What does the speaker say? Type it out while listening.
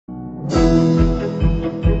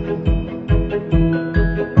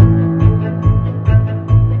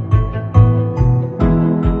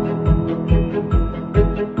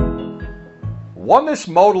Oneness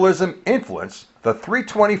Modalism influenced the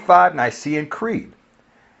 325 Nicene Creed.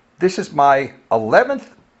 This is my 11th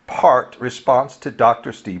part response to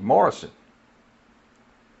Dr. Steve Morrison.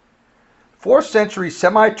 4th century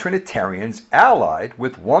semi-Trinitarians allied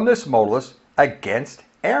with Oneness Modalists against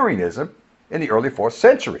Arianism in the early 4th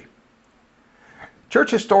century.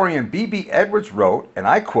 Church historian B.B. Edwards wrote, and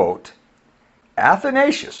I quote,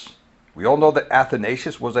 Athanasius, we all know that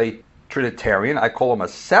Athanasius was a Trinitarian, I call him a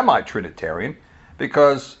semi-Trinitarian,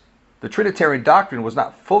 because the Trinitarian doctrine was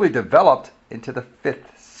not fully developed into the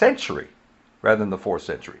 5th century rather than the 4th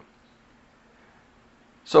century.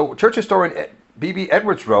 So church historian B.B.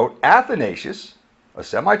 Edwards wrote, Athanasius, a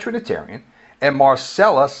semi-Trinitarian, and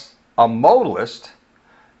Marcellus, a modalist,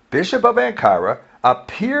 Bishop of Ankara,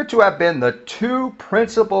 appear to have been the two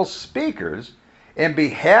principal speakers in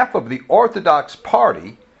behalf of the Orthodox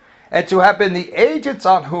party and to have been the agents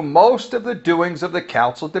on whom most of the doings of the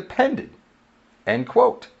council depended. End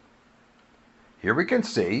quote. Here we can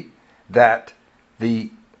see that the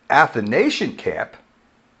Athanasian camp,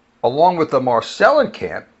 along with the Marcellan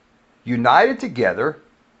camp, united together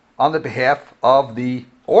on the behalf of the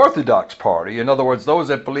Orthodox party, in other words, those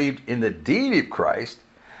that believed in the deity of Christ,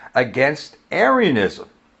 against Arianism.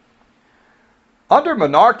 Under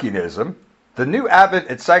monarchianism, the New Advent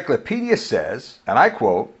Encyclopedia says, and I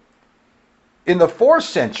quote, in the 4th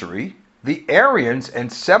century, the Arians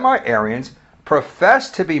and semi-Arians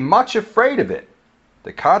professed to be much afraid of it.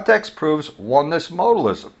 The context proves Oneness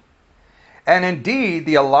Modalism. And indeed,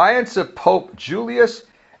 the alliance of Pope Julius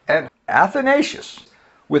and Athanasius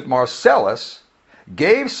with Marcellus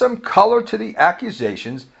gave some color to the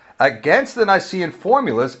accusations against the Nicene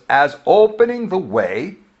formulas as opening the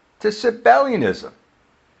way to Sabellianism.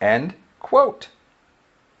 End quote.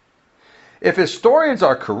 If historians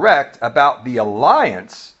are correct about the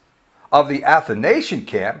alliance of the Athanasian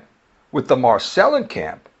camp with the Marcellan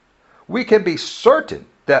camp, we can be certain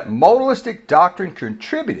that modalistic doctrine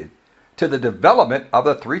contributed to the development of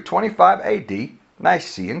the 325 AD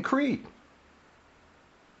Nicene Creed.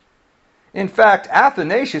 In fact,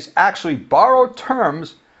 Athanasius actually borrowed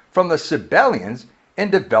terms from the Sabellians in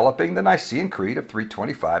developing the Nicene Creed of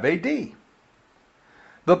 325 AD.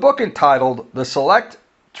 The book entitled The Select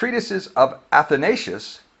Treatises of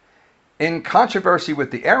Athanasius in Controversy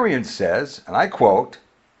with the Arians says, and I quote,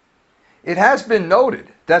 it has been noted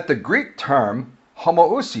that the Greek term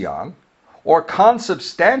homoousion, or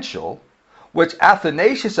consubstantial, which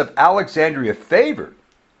Athanasius of Alexandria favored,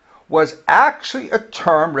 was actually a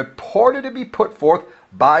term reported to be put forth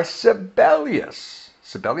by Sabellius.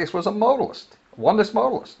 Sabellius was a modalist, Oneness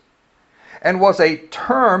Modalist, and was a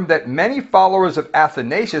term that many followers of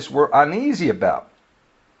Athanasius were uneasy about.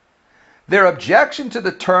 Their objection to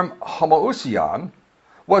the term homoousion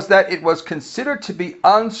was that it was considered to be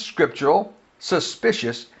unscriptural,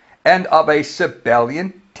 suspicious, and of a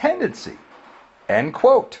Sabellian tendency. End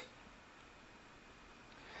quote.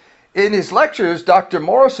 In his lectures, Dr.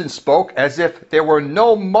 Morrison spoke as if there were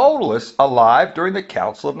no modalists alive during the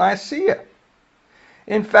Council of Nicaea.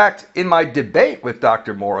 In fact, in my debate with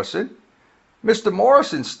Dr. Morrison, Mr.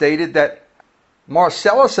 Morrison stated that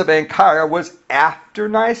Marcellus of Ankara was after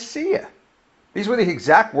Nicaea. These were the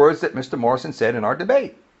exact words that Mr. Morrison said in our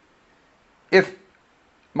debate. If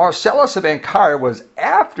Marcellus of Ankara was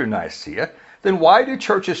after Nicaea, then why do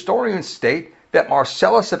church historians state that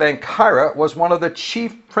Marcellus of Ankara was one of the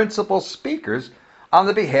chief principal speakers on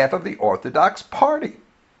the behalf of the Orthodox party?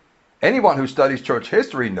 Anyone who studies church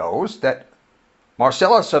history knows that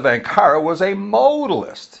Marcellus of Ankara was a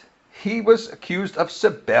modalist. He was accused of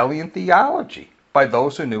Sabellian theology by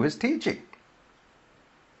those who knew his teaching.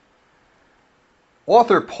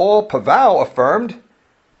 Author Paul Pavao affirmed,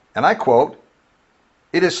 and I quote,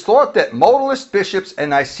 it is thought that modalist bishops and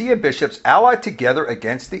Nicene bishops allied together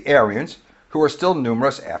against the Arians, who are still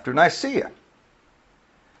numerous after Nicaea.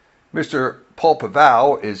 Mr. Paul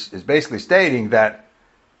Pavao is basically stating that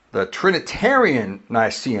the Trinitarian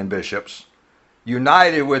Nicene bishops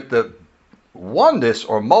united with the oneness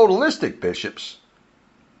or modalistic bishops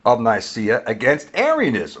of Nicaea against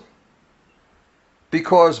Arianism,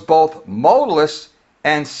 because both modalists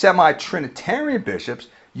and semi-Trinitarian bishops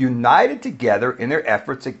united together in their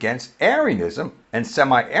efforts against Arianism and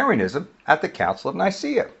semi-Arianism at the Council of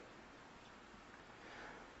Nicaea.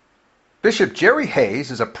 Bishop Jerry Hayes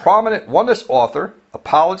is a prominent oneness author,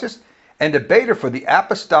 apologist, and debater for the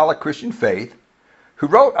Apostolic Christian faith, who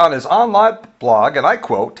wrote on his online blog, and I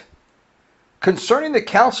quote, concerning the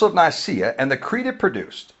Council of Nicaea and the creed it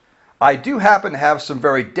produced, I do happen to have some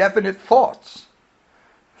very definite thoughts.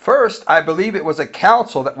 First, I believe it was a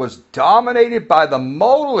council that was dominated by the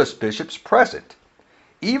modalist bishops present,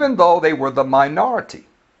 even though they were the minority.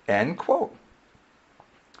 End quote.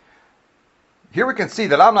 Here we can see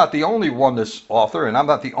that I'm not the only oneness author, and I'm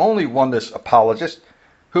not the only oneness apologist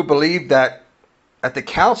who believed that at the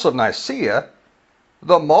Council of Nicaea,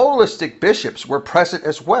 the modalistic bishops were present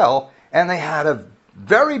as well, and they had a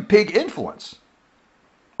very big influence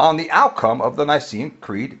on the outcome of the Nicene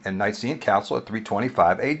Creed and Nicene Council at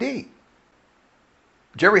 325 AD.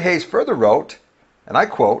 Jerry Hayes further wrote, and I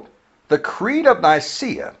quote, "The Creed of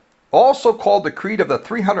Nicaea, also called the Creed of the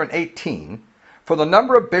 318, for the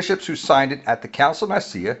number of bishops who signed it at the Council of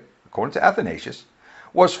Nicaea, according to Athanasius,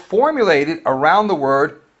 was formulated around the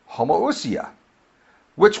word homoousia,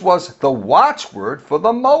 which was the watchword for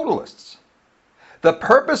the modalists. The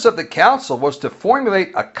purpose of the council was to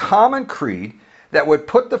formulate a common creed that would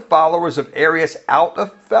put the followers of Arius out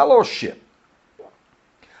of fellowship.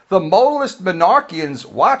 The modalist monarchians'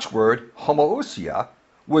 watchword, homoousia,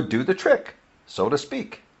 would do the trick, so to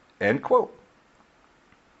speak." End quote.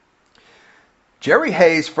 Jerry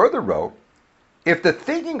Hayes further wrote, "If the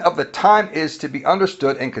thinking of the time is to be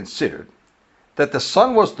understood and considered, that the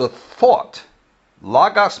Son was the thought,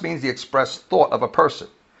 logos means the expressed thought of a person,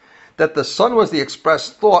 that the Son was the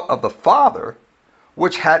expressed thought of the Father,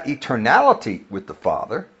 which had eternality with the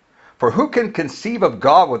Father, for who can conceive of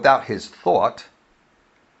God without his thought,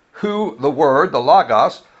 who, the Word, the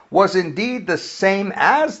Logos, was indeed the same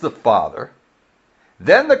as the Father,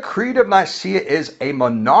 then the Creed of Nicaea is a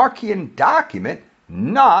monarchian document,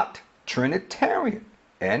 not Trinitarian."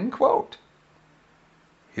 End quote.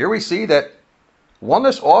 Here we see that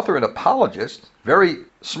oneness author and apologist, very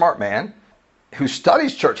smart man, who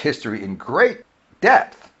studies church history in great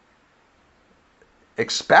depth,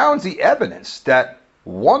 expounds the evidence that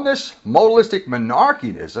oneness modalistic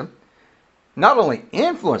monarchianism not only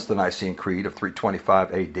influenced the Nicene Creed of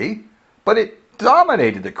 325 AD, but it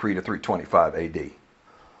dominated the Creed of 325 AD.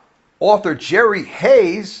 Author Jerry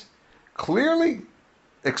Hayes clearly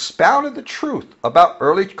expounded the truth about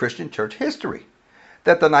early Christian church history,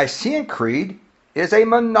 that the Nicene Creed is a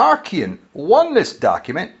monarchian oneness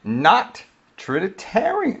document, not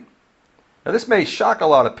Trinitarian. Now, this may shock a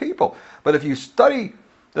lot of people, but if you study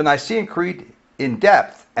the Nicene Creed in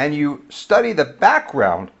depth and you study the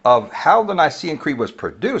background of how the Nicene Creed was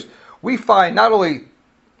produced, we find not only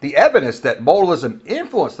the evidence that modalism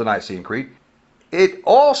influenced the Nicene Creed, it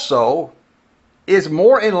also is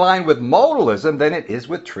more in line with modalism than it is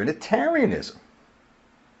with Trinitarianism.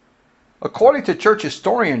 According to church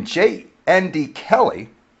historian J.N.D. Kelly,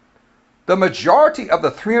 the majority of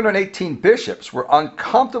the 318 bishops were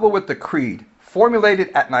uncomfortable with the creed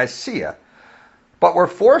formulated at Nicaea, but were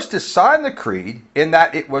forced to sign the creed in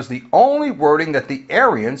that it was the only wording that the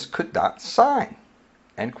Arians could not sign.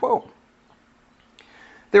 End quote.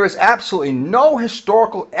 There is absolutely no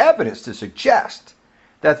historical evidence to suggest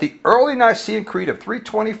that the early Nicene Creed of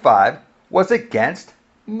 325 was against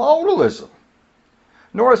modalism,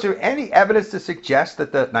 nor is there any evidence to suggest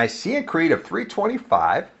that the Nicene Creed of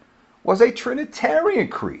 325 was a Trinitarian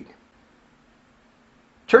creed.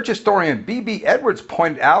 Church historian B.B. Edwards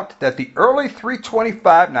pointed out that the early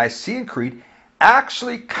 325 Nicene Creed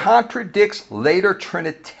actually contradicts later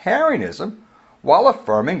Trinitarianism while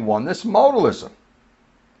affirming oneness modalism.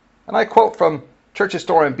 And I quote from church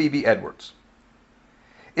historian B.B. Edwards,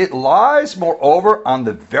 "It lies, moreover, on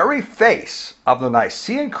the very face of the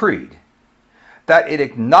Nicene Creed that it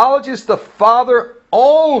acknowledges the Father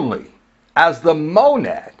only as the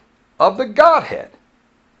monad of the Godhead."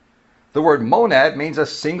 The word monad means a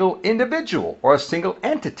single individual or a single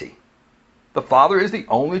entity. The Father is the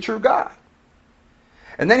only true God.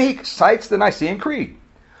 And then he cites the Nicene Creed.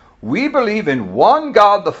 "We believe in one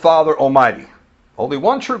God the Father Almighty," only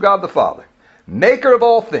one true God the Father, "maker of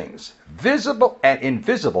all things, visible and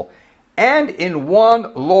invisible, and in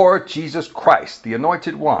one Lord Jesus Christ, the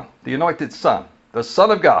anointed one, the anointed Son, the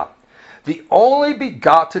Son of God, the only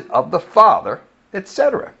begotten of the Father,"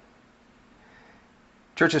 etc.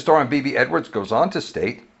 Church historian B.B. Edwards goes on to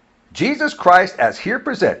state, "Jesus Christ, as here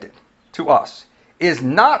presented to us, is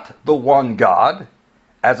not the one God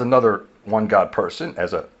as another one God person,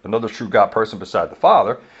 as another true God person beside the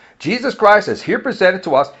Father. Jesus Christ, as here presented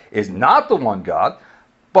to us, is not the one God,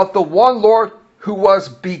 but the one Lord who was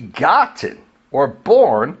begotten or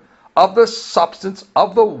born of the substance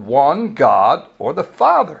of the one God or the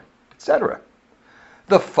Father," etc.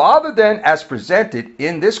 The Father then, as presented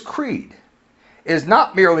in this creed, is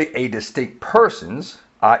not merely a distinct persons,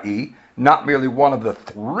 i.e., not merely one of the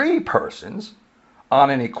three persons, on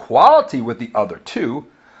an equality with the other two,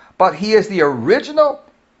 but he is the original,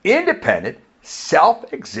 independent,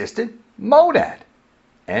 self-existent monad.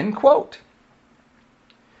 End quote.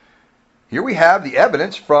 Here we have the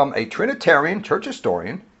evidence from a Trinitarian church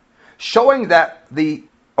historian showing that the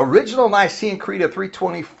original Nicene Creed of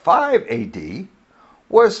 325 AD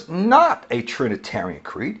was not a Trinitarian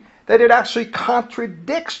creed, that it actually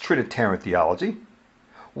contradicts Trinitarian theology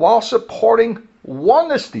while supporting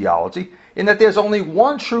oneness theology in that there's only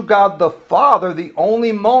one true God, the Father, the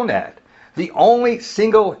only monad, the only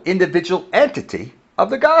single individual entity of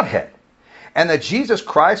the Godhead, and that Jesus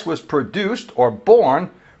Christ was produced or born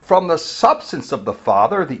from the substance of the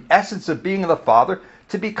Father, the essence of being of the Father,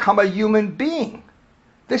 to become a human being.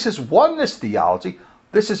 This is oneness theology,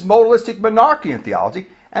 this is modalistic monarchian theology,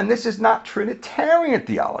 and this is not Trinitarian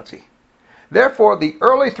theology. Therefore, the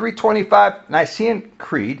early 325 Nicene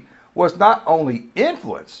Creed was not only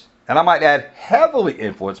influenced, and I might add heavily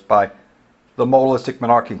influenced by the modalistic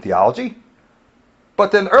monarchian theology,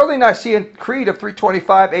 but the early Nicene Creed of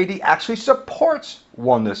 325 AD actually supports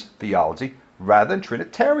oneness theology rather than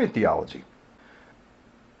Trinitarian theology.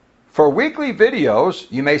 For weekly videos,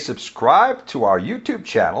 you may subscribe to our YouTube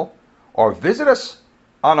channel or visit us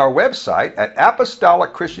on our website at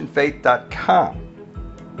apostolicchristianfaith.com.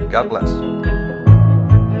 God bless.